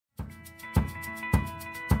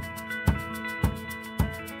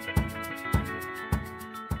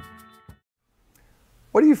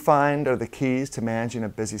What do you find are the keys to managing a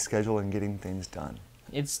busy schedule and getting things done?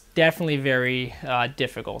 It's definitely very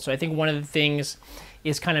difficult. So I think one of the things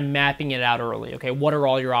is kind of mapping it out early. Okay, what are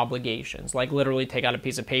all your obligations? Like literally take out a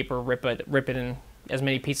piece of paper, rip it in as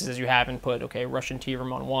many pieces as you have and put, okay, Russian tea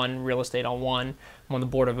room on one, real estate on one, I'm on the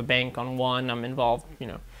board of a bank on one, I'm involved,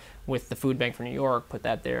 with the food bank for New York, put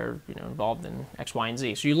that there, involved in X, Y, and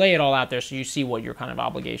Z. So you lay it all out there so you see what your kind of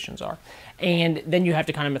obligations are. And then you have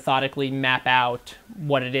to kind of methodically map out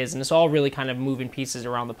what it is. And it's all really kind of moving pieces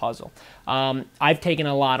around the puzzle. I've taken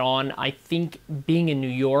a lot on. I think being in New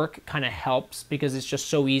York kind of helps because it's just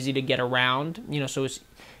so easy to get around, so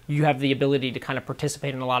you have the ability to kind of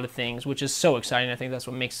participate in a lot of things, which is so exciting. I think that's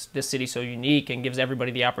what makes this city so unique and gives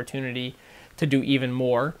everybody the opportunity to do even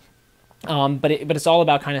more. But it's all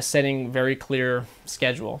about kind of setting very clear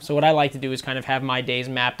schedule. So what I like to do is kind of have my days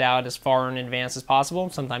mapped out as far in advance as possible.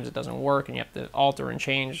 Sometimes it doesn't work and you have to alter and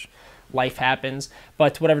change. Life happens.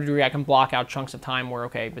 But to whatever degree I can block out chunks of time where,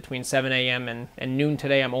 okay, between 7 a.m. and noon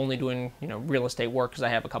today, I'm only doing, real estate work because I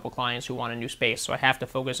have a couple clients who want a new space. So I have to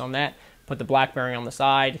focus on that, put the BlackBerry on the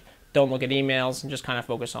side, don't look at emails, and just kind of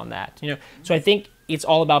focus on that. So I think it's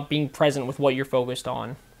all about being present with what you're focused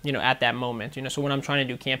on, at that moment. So when I'm trying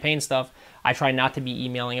to do campaign stuff, I try not to be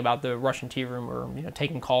emailing about the Russian tea room or,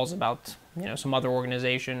 taking calls about, some other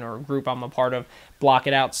organization or group I'm a part of. Block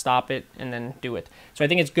it out, stop it, and then do it. So I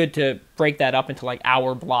think it's good to break that up into like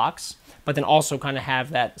hour blocks, but then also kind of have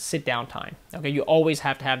that sit down time. Okay, you always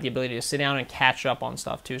have to have the ability to sit down and catch up on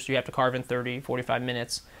stuff too. So you have to carve in 30, 45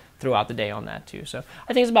 minutes throughout the day on that too. So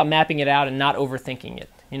I think it's about mapping it out and not overthinking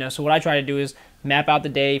it. So what I try to do is map out the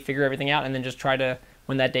day, figure everything out, and then just try to,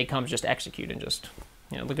 when that day comes, just execute and just,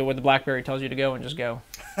 look at what the BlackBerry tells you to go and just go.